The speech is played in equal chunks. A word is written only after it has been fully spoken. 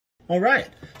All right,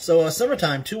 so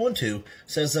Summertime 212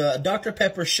 says Dr.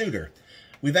 Pepper Shooter.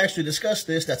 We've actually discussed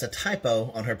this. That's a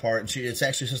typo on her part, and it's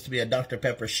actually supposed to be a Dr.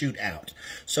 Pepper Shootout.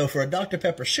 So for a Dr.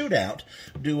 Pepper Shootout,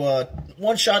 do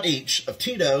 1 shot each of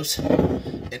Tito's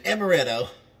and Amaretto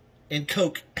and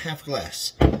Coke half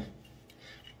glass.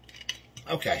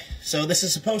 Okay, so this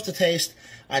is supposed to taste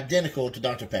identical to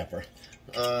Dr. Pepper.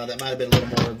 That might have been a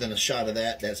little more than a shot of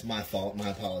that. That's my fault. My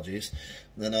apologies.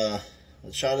 Then a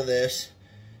shot of this.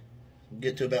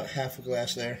 Get to about half a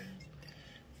glass there.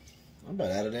 I'm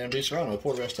about out of damn Di Serrano.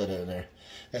 Pour the rest of it in there.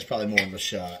 That's probably more than a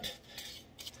shot.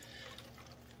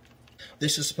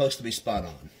 This is supposed to be spot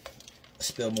on. I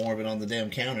spill more of it on the damn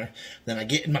counter than I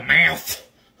get in my mouth.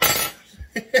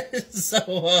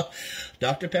 So,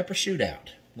 Dr. Pepper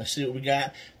Shootout. Let's see what we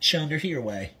got. Chunder here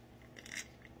way.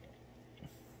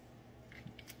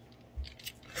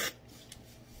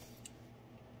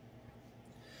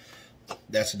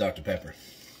 That's a Dr. Pepper.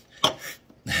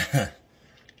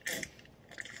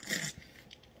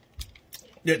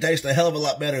 It tastes a hell of a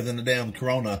lot better than the damn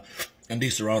Corona and Di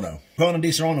Serrano. Corona and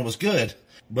Di Serrano was good,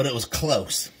 but it was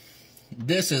close.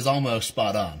 This is almost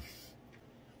spot on.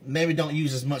 Maybe don't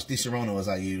use as much Di Serrano as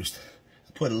I used.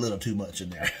 I put a little too much in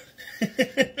there.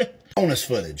 Bonus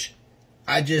footage.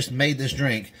 I just made this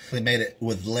drink. They made it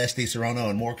with less Di Serrano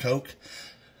and more Coke.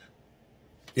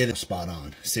 It is spot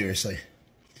on. Seriously.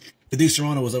 The Di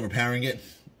Serrano was overpowering it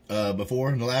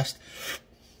before in the last.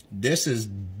 This is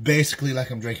basically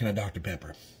like I'm drinking a Dr.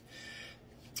 Pepper.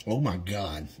 Oh my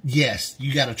God. Yes,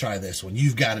 you got to try this one.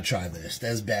 You've got to try this.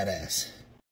 That's badass.